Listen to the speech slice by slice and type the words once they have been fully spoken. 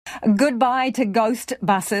Goodbye to ghost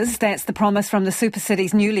buses. That's the promise from the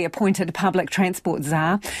Supercity's newly appointed public transport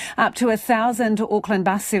czar. Up to 1,000 Auckland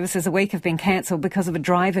bus services a week have been cancelled because of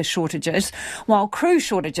driver shortages, while crew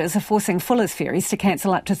shortages are forcing Fuller's Ferries to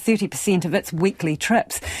cancel up to 30% of its weekly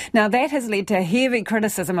trips. Now, that has led to heavy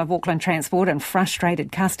criticism of Auckland Transport and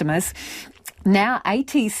frustrated customers. Now,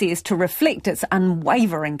 AT says to reflect its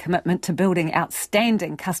unwavering commitment to building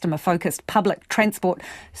outstanding customer-focused public transport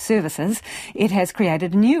services, it has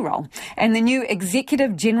created a new role. And the new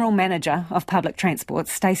Executive General Manager of Public Transport,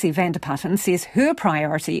 Stacey van der Putten, says her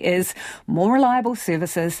priority is more reliable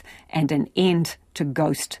services and an end to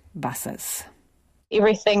ghost buses.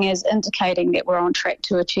 Everything is indicating that we're on track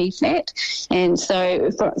to achieve that. And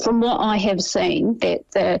so from what I have seen,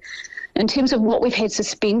 in terms of what we've had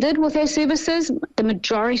suspended with our services, the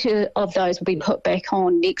majority of those will be put back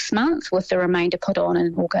on next month, with the remainder put on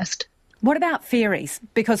in August. What about ferries?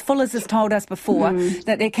 Because Fuller's has told us before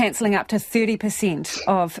that they're cancelling up to 30%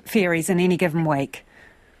 of ferries in any given week.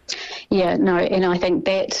 Yeah, no, and I think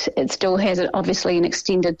that it still has obviously an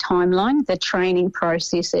extended timeline. The training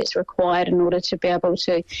process that's required in order to be able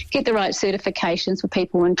to get the right certifications for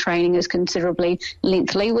people in training is considerably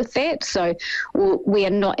lengthy with that. So we are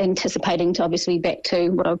not anticipating to obviously be back to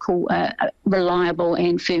what I call a reliable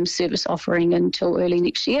and firm service offering until early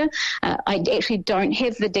next year. I actually don't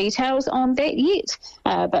have the details on that yet,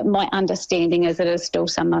 but my understanding is it is still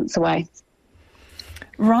some months away.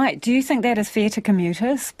 Right. Do you think that is fair to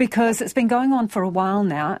commuters? Because it's been going on for a while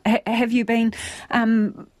now. Have you been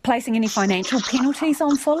placing any financial penalties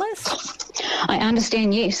on Fuller's? I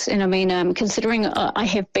understand, yes. And I mean, considering I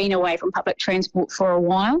have been away from public transport for a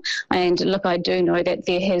while, and look, I do know that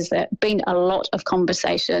there has been a lot of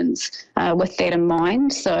conversations with that in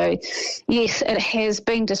mind. So, yes, it has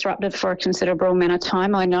been disrupted for a considerable amount of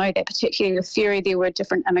time. I know that particularly with ferry, there were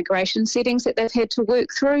different immigration settings that they've had to work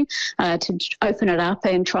through to open it up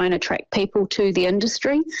and try and attract people to the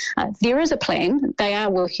industry. There is a plan. They are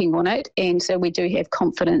working on it, and so we do have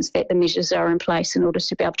confidence that the measures are in place in order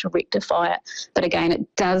to be able to rectify it. But again,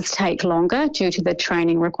 it does take longer due to the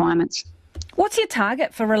training requirements. What's your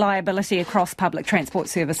target for reliability across public transport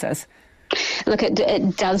services? Look, it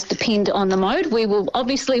does depend on the mode. We will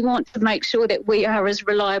obviously want to make sure that we are as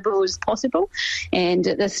reliable as possible. And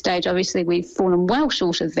at this stage, obviously, we've fallen well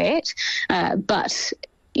short of that. But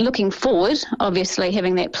looking forward, obviously,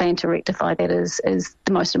 having that plan to rectify that is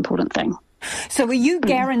the most important thing. So are you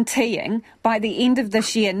guaranteeing by the end of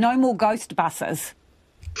this year no more ghost buses?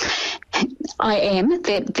 I am.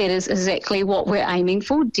 That is exactly what we're aiming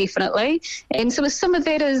for, definitely. And so some of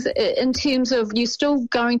that is in terms of you're still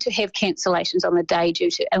going to have cancellations on the day due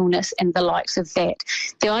to illness and the likes of that.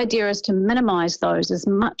 The idea is to minimise those as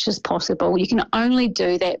much as possible. You can only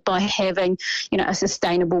do that by having, a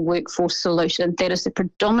sustainable workforce solution. That is the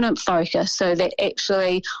predominant focus, so that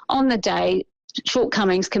actually on the day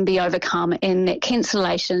shortcomings can be overcome and that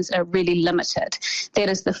cancellations are really limited. That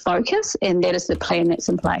is the focus and that is the plan that's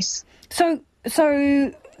in place. So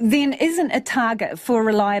then isn't a target for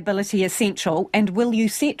reliability essential, and will you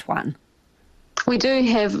set one? We do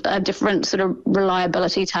have different sort of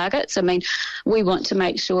reliability targets. I mean, we want to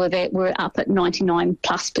make sure that we're up at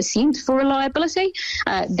 99+% for reliability.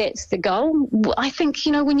 That's the goal. I think,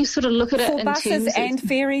 when you sort of look at it for buses and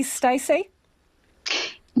ferries, Stacey?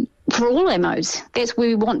 For all our modes, that's where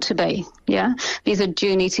we want to be, yeah? There's a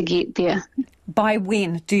journey to get there. By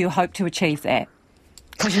when do you hope to achieve that?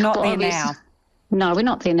 Because you're not there now. No, we're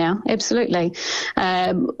not there now, absolutely.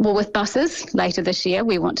 With buses later this year,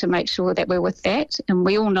 we want to make sure that we're with that. And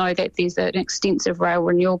we all know that there's an extensive rail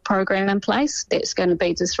renewal program in place that's going to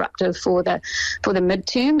be disruptive for the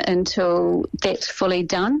midterm until that's fully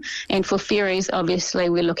done. And for ferries, obviously,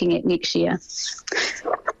 we're looking at next year.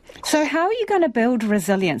 So how are you going to build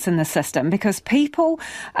resilience in the system? Because people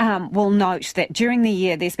will note that during the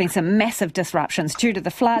year there's been some massive disruptions due to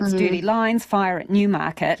the floods, dirty lines, fire at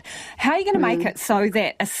Newmarket. How are you going to make it so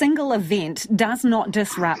that a single event does not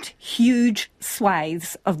disrupt huge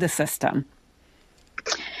swathes of the system?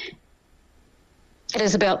 It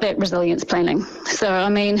is about that resilience planning. So, I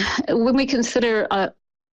mean, when we consider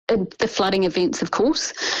the flooding events, of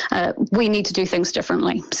course, we need to do things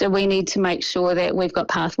differently. So we need to make sure that we've got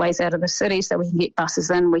pathways out of the city so we can get buses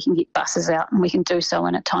in, we can get buses out, and we can do so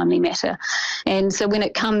in a timely manner. And so when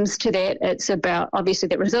it comes to that, it's about obviously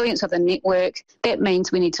the resilience of the network. That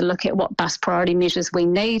means we need to look at what bus priority measures we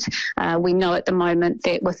need. We know at the moment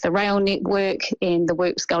that with the rail network and the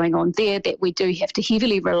works going on there, that we do have to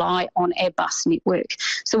heavily rely on our bus network.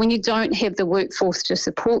 So when you don't have the workforce to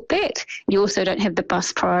support that, you also don't have the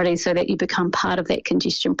bus priority priority so that you become part of that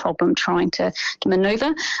congestion problem trying to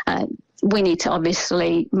manoeuvre. We need to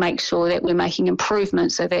obviously make sure that we're making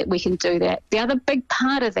improvements so that we can do that. The other big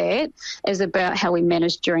part of that is about how we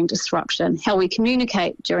manage during disruption, how we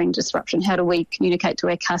communicate during disruption. How do we communicate to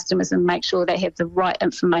our customers and make sure they have the right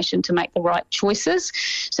information to make the right choices?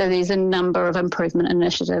 So there's a number of improvement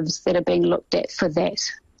initiatives that are being looked at for that.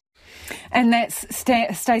 And that's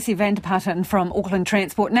Stacey van der Putten from Auckland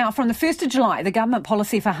Transport. Now, from the 1st of July, the government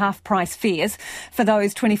policy for half-price fares for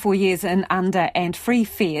those 24 years and under and free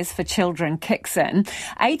fares for children kicks in.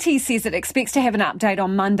 AT says it expects to have an update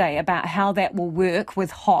on Monday about how that will work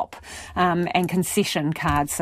with HOP and concession cards.